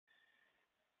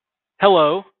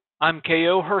Hello, I'm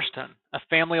K.O. Hurston, a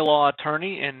family law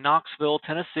attorney in Knoxville,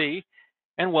 Tennessee,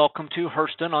 and welcome to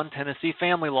Hurston on Tennessee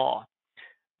Family Law.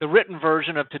 The written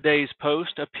version of today's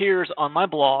post appears on my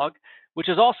blog, which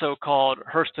is also called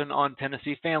Hurston on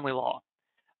Tennessee Family Law.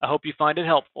 I hope you find it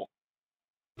helpful.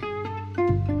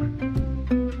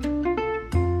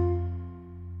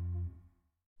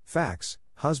 Facts: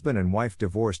 husband and wife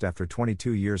divorced after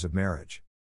 22 years of marriage.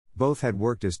 Both had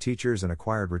worked as teachers and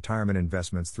acquired retirement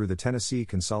investments through the Tennessee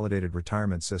Consolidated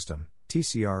Retirement System,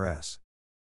 TCRS.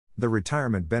 The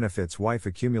retirement benefits wife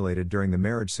accumulated during the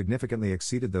marriage significantly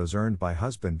exceeded those earned by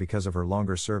husband because of her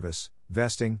longer service,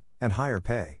 vesting, and higher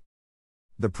pay.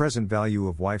 The present value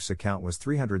of wife's account was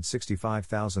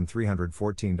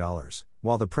 $365,314,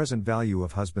 while the present value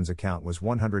of husband's account was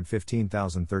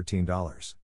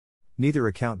 $115,013. Neither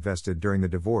account vested during the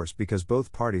divorce because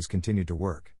both parties continued to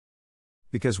work.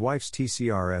 Because wife's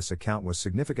TCRS account was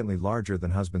significantly larger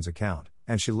than husband's account,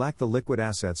 and she lacked the liquid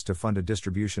assets to fund a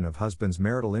distribution of husband's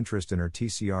marital interest in her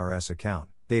TCRS account,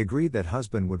 they agreed that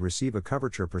husband would receive a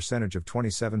coverture percentage of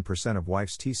 27% of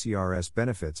wife's TCRS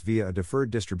benefits via a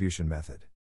deferred distribution method.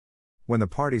 When the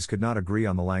parties could not agree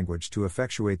on the language to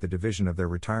effectuate the division of their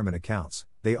retirement accounts,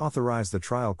 they authorized the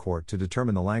trial court to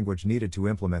determine the language needed to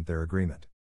implement their agreement.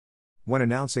 When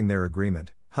announcing their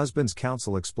agreement, husband's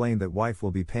counsel explained that wife will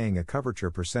be paying a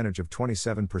coverture percentage of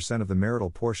 27% of the marital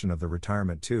portion of the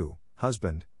retirement to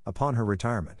husband upon her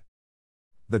retirement.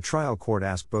 The trial court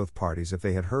asked both parties if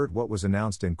they had heard what was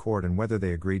announced in court and whether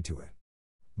they agreed to it.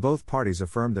 Both parties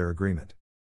affirmed their agreement.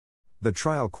 The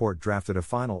trial court drafted a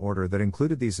final order that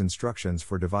included these instructions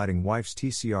for dividing wife's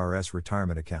TCRS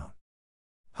retirement account.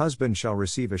 Husband shall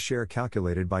receive a share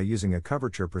calculated by using a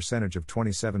coverture percentage of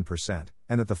 27%,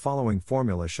 and that the following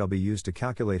formula shall be used to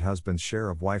calculate husband's share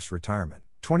of wife's retirement: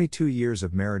 22 years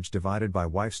of marriage divided by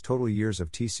wife's total years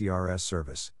of TCRS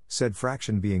service, said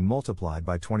fraction being multiplied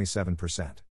by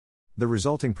 27%. The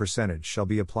resulting percentage shall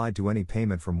be applied to any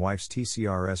payment from wife's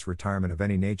TCRS retirement of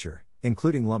any nature,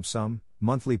 including lump sum,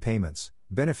 monthly payments,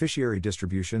 beneficiary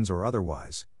distributions or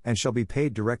otherwise, and shall be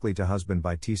paid directly to husband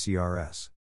by TCRS.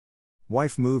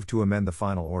 Wife moved to amend the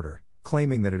final order,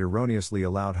 claiming that it erroneously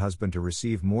allowed husband to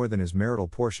receive more than his marital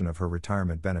portion of her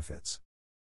retirement benefits.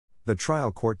 The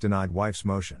trial court denied wife's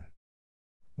motion.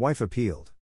 Wife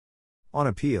appealed. On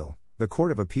appeal, the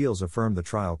Court of Appeals affirmed the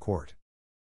trial court.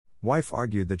 Wife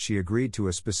argued that she agreed to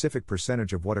a specific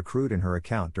percentage of what accrued in her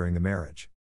account during the marriage.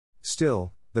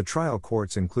 Still, the trial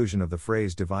court's inclusion of the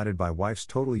phrase divided by wife's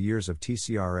total years of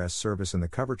TCRS service in the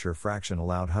coverture fraction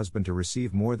allowed husband to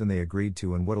receive more than they agreed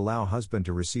to and would allow husband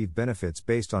to receive benefits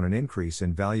based on an increase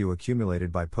in value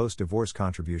accumulated by post-divorce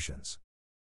contributions.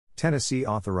 Tennessee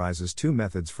authorizes two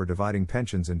methods for dividing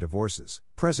pensions in divorces: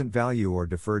 present value or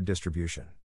deferred distribution.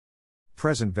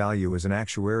 Present value is an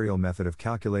actuarial method of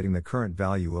calculating the current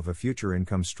value of a future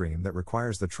income stream that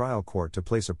requires the trial court to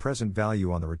place a present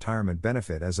value on the retirement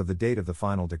benefit as of the date of the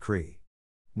final decree.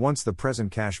 Once the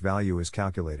present cash value is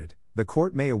calculated, the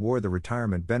court may award the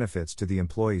retirement benefits to the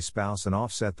employee's spouse and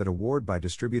offset that award by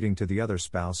distributing to the other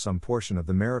spouse some portion of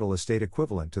the marital estate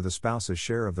equivalent to the spouse's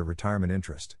share of the retirement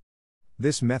interest.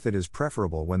 This method is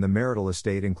preferable when the marital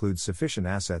estate includes sufficient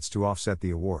assets to offset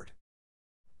the award.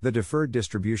 The deferred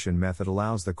distribution method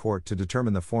allows the court to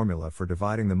determine the formula for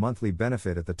dividing the monthly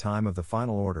benefit at the time of the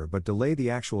final order but delay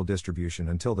the actual distribution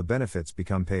until the benefits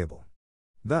become payable.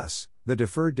 Thus, the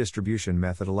deferred distribution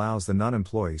method allows the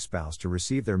non-employee spouse to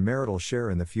receive their marital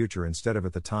share in the future instead of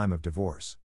at the time of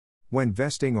divorce. When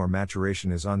vesting or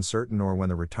maturation is uncertain or when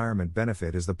the retirement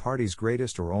benefit is the party's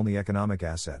greatest or only economic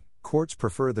asset, courts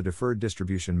prefer the deferred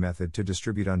distribution method to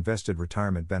distribute unvested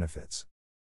retirement benefits.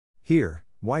 Here,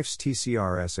 wife's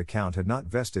TCRS account had not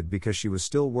vested because she was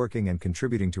still working and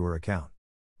contributing to her account.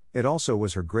 It also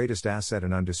was her greatest asset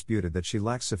and undisputed that she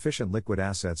lacked sufficient liquid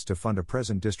assets to fund a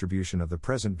present distribution of the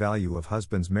present value of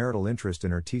husband's marital interest in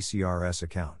her TCRS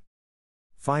account.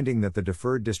 Finding that the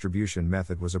deferred distribution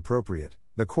method was appropriate,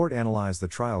 the court analyzed the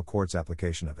trial court's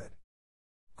application of it.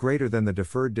 Greater than the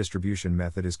deferred distribution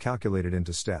method is calculated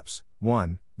into steps.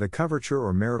 1. The coverture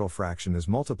or marital fraction is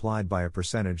multiplied by a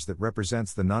percentage that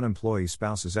represents the non-employee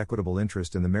spouse's equitable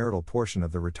interest in the marital portion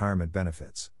of the retirement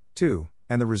benefits. 2.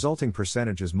 And the resulting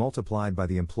percentage is multiplied by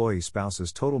the employee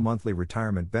spouse's total monthly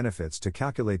retirement benefits to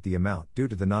calculate the amount due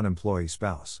to the non-employee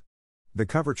spouse. The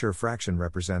coverture fraction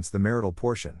represents the marital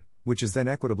portion, which is then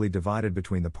equitably divided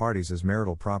between the parties as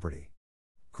marital property.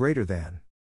 Greater than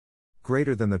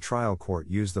the trial court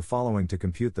used the following to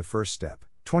compute the first step: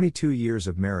 22 years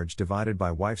of marriage divided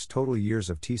by wife's total years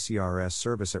of TCRS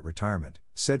service at retirement,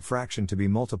 said fraction to be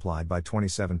multiplied by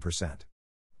 27%.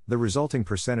 The resulting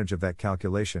percentage of that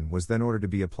calculation was then ordered to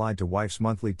be applied to wife's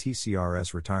monthly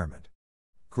TCRS retirement.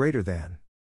 Greater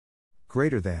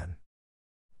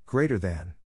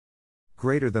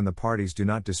than the parties do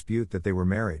not dispute that they were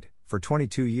married, for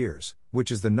 22 years, which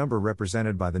is the number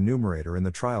represented by the numerator in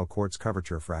the trial court's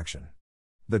coverture fraction.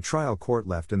 The trial court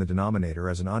left in the denominator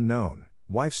as an unknown,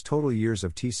 wife's total years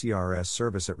of TCRS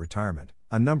service at retirement,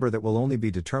 a number that will only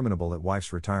be determinable at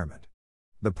wife's retirement.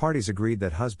 The parties agreed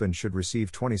that husband should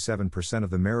receive 27% of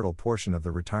the marital portion of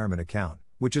the retirement account,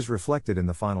 which is reflected in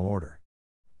the final order.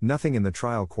 Nothing in the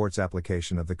trial court's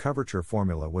application of the coverture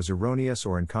formula was erroneous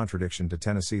or in contradiction to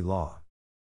Tennessee law.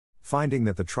 Finding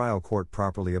that the trial court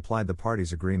properly applied the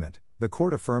parties' agreement, the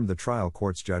court affirmed the trial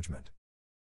court's judgment.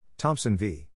 Thompson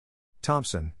v.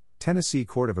 Thompson, Tennessee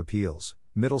Court of Appeals,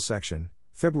 Middle Section,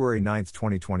 February 9,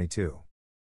 2022.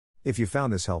 If you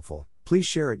found this helpful, please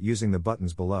share it using the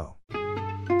buttons below.